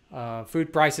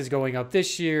 food prices going up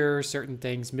this year, certain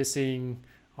things missing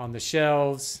on the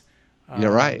shelves.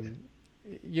 You're right.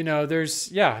 You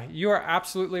are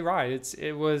absolutely right.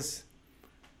 It was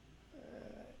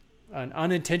an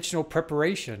unintentional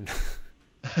preparation.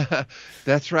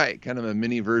 That's right. Kind of a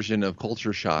mini version of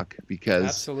culture shock because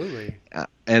absolutely.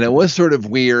 And it was sort of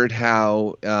weird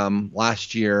how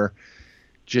last year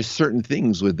just certain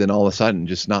things would then all of a sudden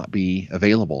just not be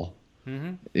available.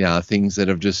 Mm-hmm. Yeah, things that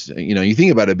have just, you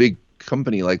think about a big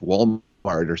company like Walmart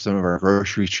or some of our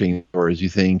grocery chain stores, you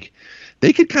think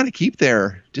they could kind of keep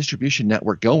their distribution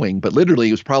network going, but literally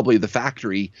it was probably the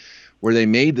factory where they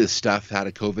made this stuff had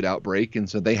a COVID outbreak, and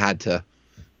so they had to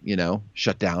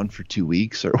shut down for 2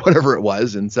 weeks or whatever it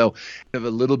was. And so have a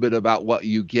little bit about what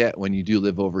you get when you do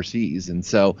live overseas. And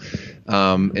so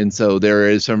there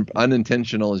is some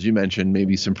unintentional, as you mentioned,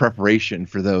 maybe some preparation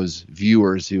for those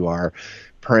viewers who are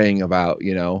praying about,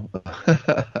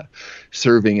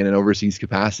 serving in an overseas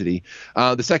capacity.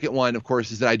 The second one, of course,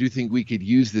 is that I do think we could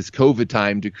use this COVID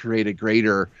time to create a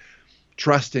greater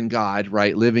trust in God,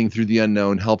 right? Living through the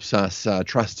unknown helps us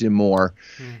trust him more.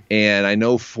 And I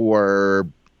know for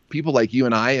people like you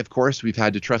and I, of course, we've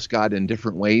had to trust God in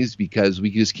different ways because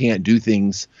we just can't do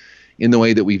things in the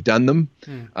way that we've done them.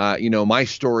 My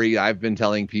story I've been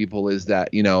telling people is that,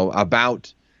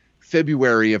 about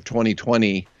February of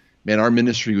 2020, man, our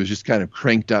ministry was just kind of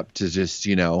cranked up to just,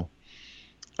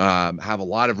 have a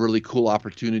lot of really cool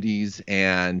opportunities,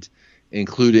 and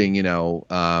including,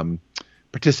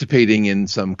 participating in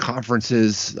some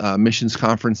conferences, missions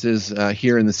conferences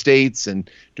here in the States, and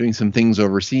doing some things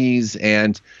overseas,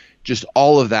 and just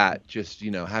all of that,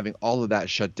 having all of that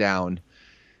shut down.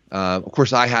 Of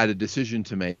course, I had a decision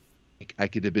to make. I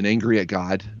could have been angry at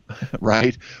God,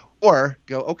 right? Or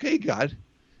go, okay, God,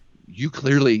 you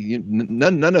clearly,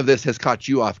 none of this has caught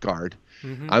you off guard.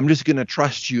 Mm-hmm. I'm just going to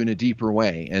trust you in a deeper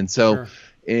way. And so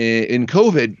in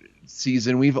COVID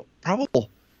season, we've probably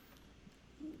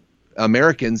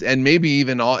Americans, and maybe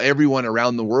even everyone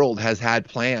around the world, has had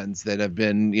plans that have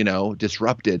been,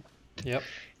 disrupted. Yep.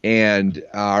 And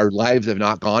our lives have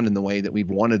not gone in the way that we've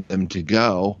wanted them to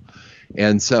go.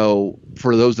 And so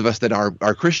for those of us that are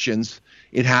Christians,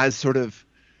 it has sort of,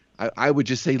 I would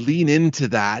just say, lean into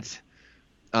that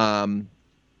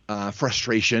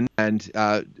frustration and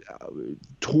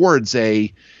towards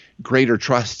a greater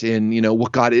trust in,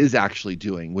 what God is actually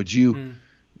doing. Would you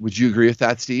agree with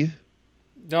that, Steve?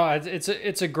 No,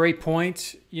 it's a great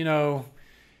point. Here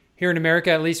in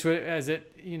America, at least as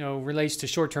it relates to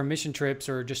short-term mission trips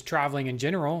or just traveling in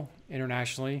general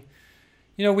internationally,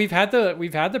 we've had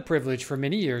the privilege for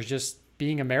many years, just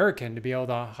being American, to be able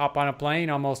to hop on a plane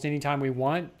almost anytime we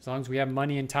want, as long as we have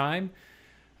money and time,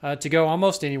 to go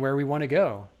almost anywhere we want to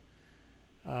go.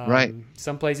 Right.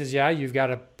 Some places, you've got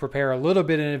to prepare a little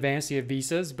bit in advance to get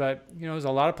visas, but there's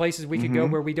a lot of places we could go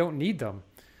where we don't need them.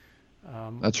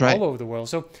 That's right. All over the world.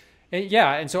 So,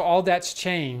 and so all that's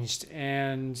changed,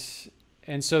 and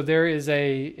so there is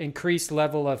a increased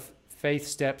level of faith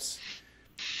steps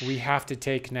we have to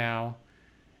take now,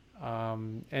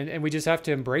 and we just have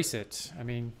to embrace it. I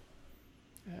mean,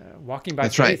 walking by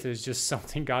faith is just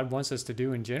something God wants us to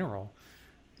do in general.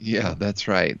 Yeah, that's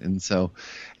right. And so,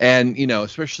 and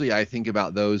especially I think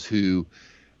about those who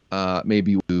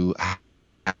maybe who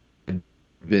have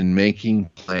been making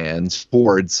plans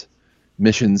towards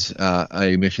missions,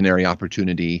 a missionary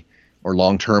opportunity or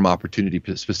long-term opportunity,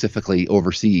 specifically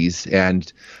overseas.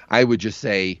 And I would just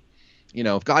say,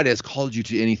 if God has called you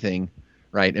to anything,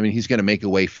 right? I mean, he's going to make a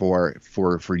way for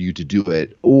you to do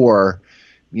it. Or,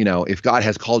 if God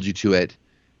has called you to it,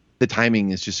 the timing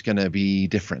is just going to be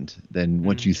different than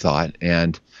what you thought.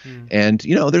 And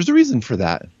there's a reason for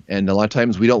that. And a lot of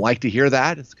times we don't like to hear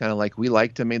that. It's kind of like we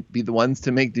like to be the ones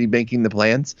to be making the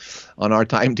plans on our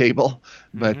timetable.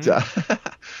 But,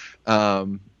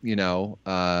 God's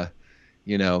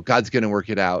going to work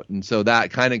it out. And so that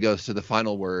kind of goes to the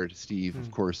final word, Steve, of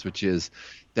course, which is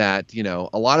that, a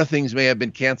lot of things may have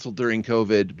been canceled during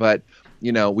COVID, but,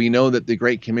 we know that the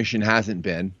Great Commission hasn't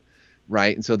been.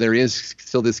 Right. And so there is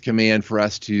still this command for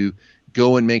us to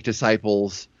go and make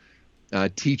disciples,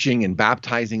 teaching and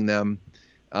baptizing them.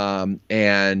 That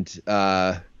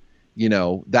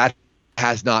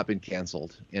has not been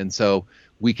canceled. And so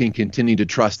we can continue to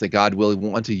trust that God will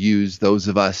want to use those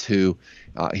of us who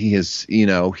he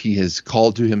has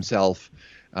called to himself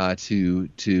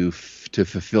to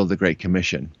fulfill the Great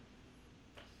Commission.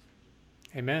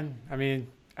 Amen. I mean,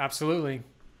 absolutely.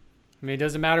 I mean, it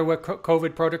doesn't matter what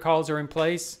COVID protocols are in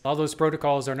place. All those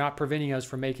protocols are not preventing us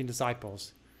from making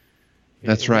disciples.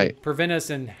 That's right. It prevent us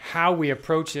in how we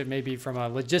approach it, maybe from a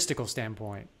logistical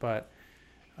standpoint, but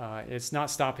it's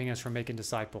not stopping us from making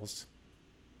disciples.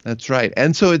 That's right.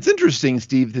 And so it's interesting,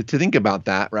 Steve, to think about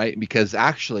that, right? Because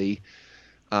actually,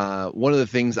 one of the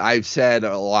things I've said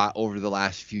a lot over the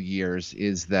last few years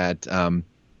is that,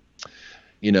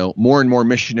 more and more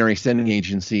missionary sending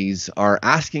agencies are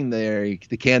asking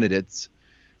the candidates,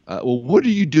 well, what are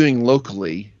you doing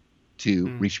locally to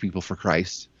reach people for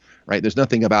Christ? Right? There's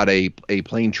nothing about a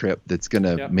plane trip that's going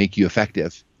to make you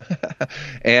effective.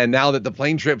 And now that the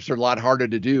plane trips are a lot harder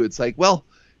to do, it's like, well,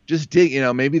 just dig,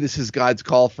 maybe this is God's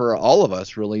call for all of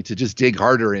us really to just dig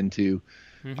harder into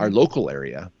our local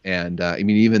area. And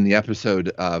even the episode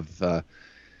of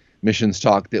Missions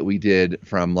Talk that we did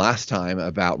from last time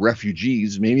about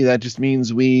refugees, maybe that just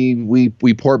means we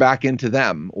pour back into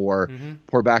them, or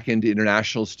pour back into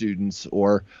international students,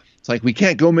 or it's like we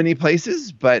can't go many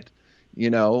places, but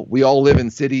we all live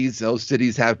in cities. Those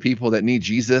cities have people that need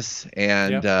Jesus,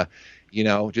 and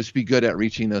just be good at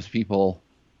reaching those people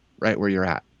right where you're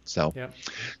at. So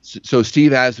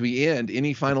Steve, as we end,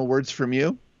 any final words from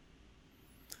you?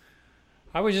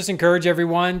 I would just encourage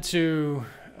everyone to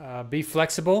be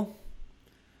flexible,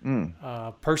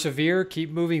 persevere, keep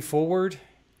moving forward,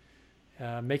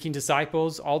 making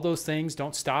disciples, all those things.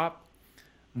 Don't stop.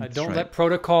 Don't let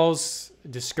protocols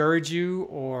discourage you,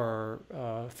 or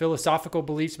philosophical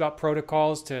beliefs about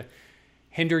protocols to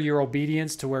hinder your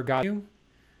obedience to where God you,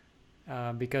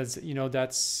 because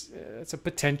that's a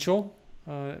potential,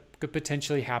 could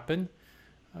potentially happen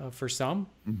for some.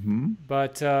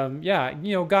 But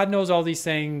God knows all these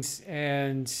things,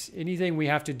 and anything we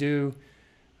have to do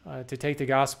to take the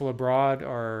gospel abroad,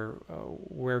 or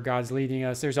where God's leading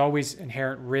us, there's always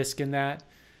inherent risk in that.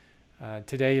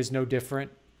 Today is no different.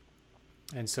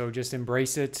 And so just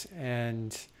embrace it,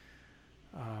 and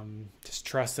just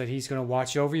trust that He's going to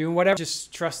watch over you, and whatever.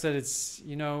 Just trust that it's,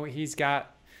 He's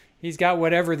got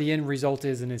whatever the end result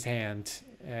is in His hand,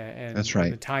 and that's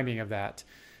right. The timing of that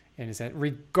in His hand,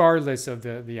 regardless of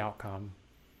the outcome.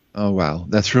 Oh, wow.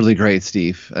 That's really great,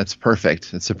 Steve. That's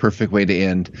perfect. It's a perfect way to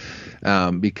end,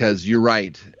 because you're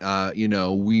right.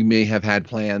 We may have had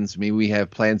plans. Maybe we have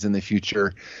plans in the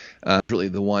future. Really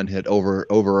the one that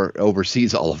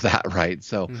oversees all of that, right?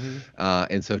 So,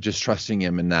 and so just trusting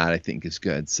Him in that, I think, is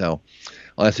good. So,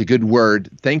 well, that's a good word.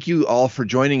 Thank you all for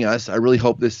joining us. I really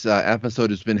hope this episode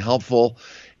has been helpful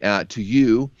to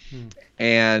you.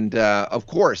 And of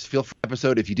course, feel free to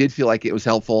episode if you did feel like it was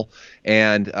helpful.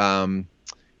 And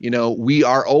we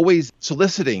are always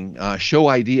soliciting show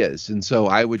ideas. And so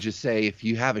I would just say, if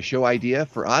you have a show idea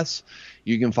for us,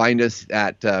 you can find us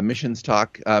at Missions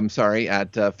Talk. At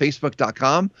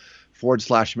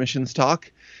facebook.com/Missions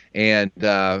Talk. And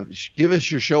give us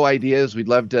your show ideas. We'd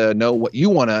love to know what you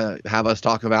want to have us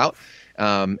talk about.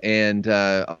 And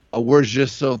we're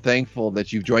just so thankful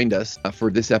that you've joined us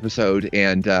for this episode.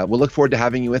 And we'll look forward to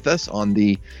having you with us on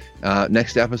the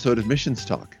next episode of Missions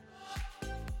Talk.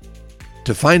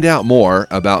 To find out more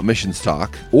about Missions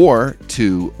Talk, or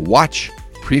to watch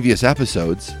previous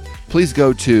episodes, please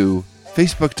go to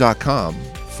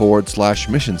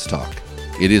facebook.com/Missions Talk.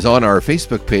 It is on our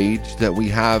Facebook page that we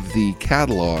have the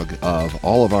catalog of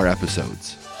all of our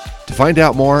episodes. To find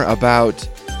out more about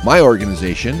my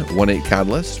organization, 18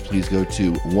 Catalyst, please go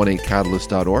to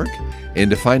 18catalyst.org. And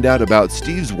to find out about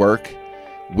Steve's work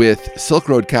with Silk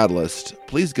Road Catalyst,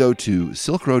 please go to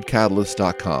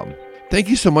silkroadcatalyst.com. Thank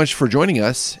you so much for joining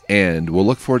us, and we'll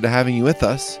look forward to having you with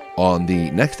us on the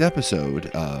next episode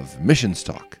of Missions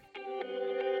Talk.